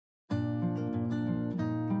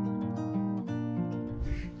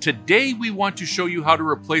Today we want to show you how to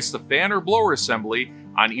replace the fan or blower assembly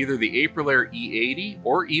on either the AprilAire E080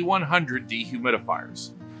 or E100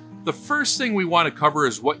 dehumidifiers. The first thing we want to cover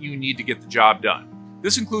is what you need to get the job done.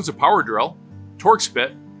 This includes a power drill, Torx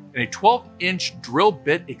bit, and a 12-inch drill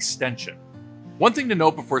bit extension. One thing to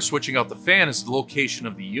note before switching out the fan is the location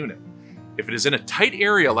of the unit. If it is in a tight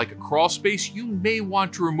area like a crawl space, you may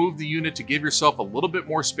want to remove the unit to give yourself a little bit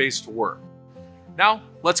more space to work. Now,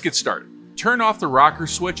 let's get started. Turn off the rocker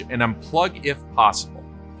switch and unplug if possible.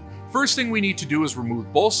 First thing we need to do is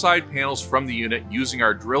remove both side panels from the unit using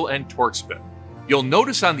our drill and Torx bit. You'll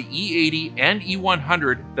notice on the E080 and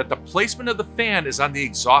E100 that the placement of the fan is on the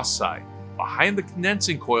exhaust side, behind the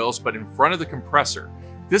condensing coils but in front of the compressor.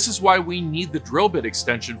 This is why we need the drill bit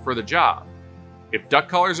extension for the job. If duct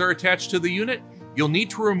collars are attached to the unit, you'll need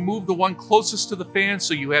to remove the one closest to the fan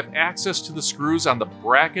so you have access to the screws on the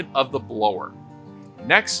bracket of the blower.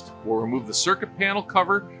 Next, we'll remove the circuit panel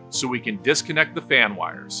cover so we can disconnect the fan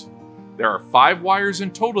wires. There are 5 wires in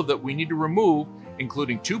total that we need to remove,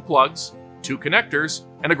 including 2 plugs, 2 connectors,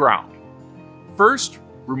 and a ground. First,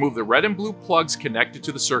 remove the red and blue plugs connected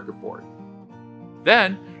to the circuit board.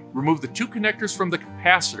 Then, remove the 2 connectors from the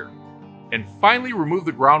capacitor. And finally, remove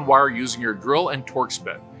the ground wire using your drill and Torx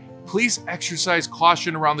bit. Please exercise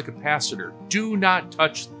caution around the capacitor. Do not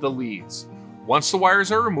touch the leads. Once the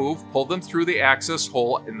wires are removed, pull them through the access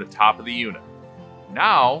hole in the top of the unit.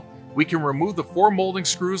 Now, we can remove the 4 molding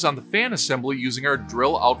screws on the fan assembly using our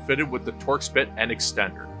drill outfitted with the Torx bit and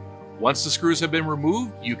extender. Once the screws have been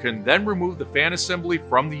removed, you can then remove the fan assembly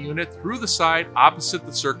from the unit through the side opposite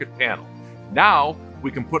the circuit panel. Now,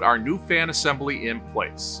 we can put our new fan assembly in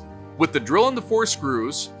place. With the drill and the 4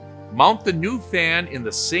 screws, mount the new fan in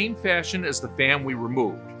the same fashion as the fan we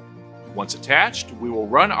removed. Once attached, we will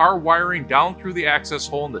run our wiring down through the access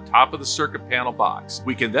hole in the top of the circuit panel box.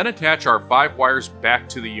 We can then attach our 5 wires back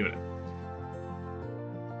to the unit.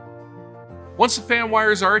 Once the fan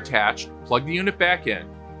wires are attached, plug the unit back in,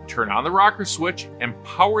 turn on the rocker switch, and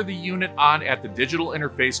power the unit on at the digital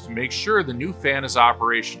interface to make sure the new fan is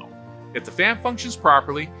operational. If the fan functions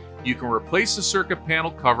properly, you can replace the circuit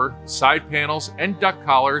panel cover, side panels, and duct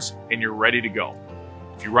collars, and you're ready to go.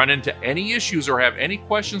 If you run into any issues or have any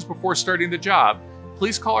questions before starting the job,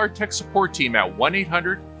 please call our tech support team at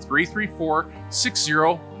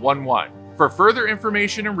 1-800-334-6011. For further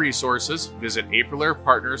information and resources, visit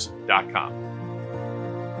AprilAirePartners.com.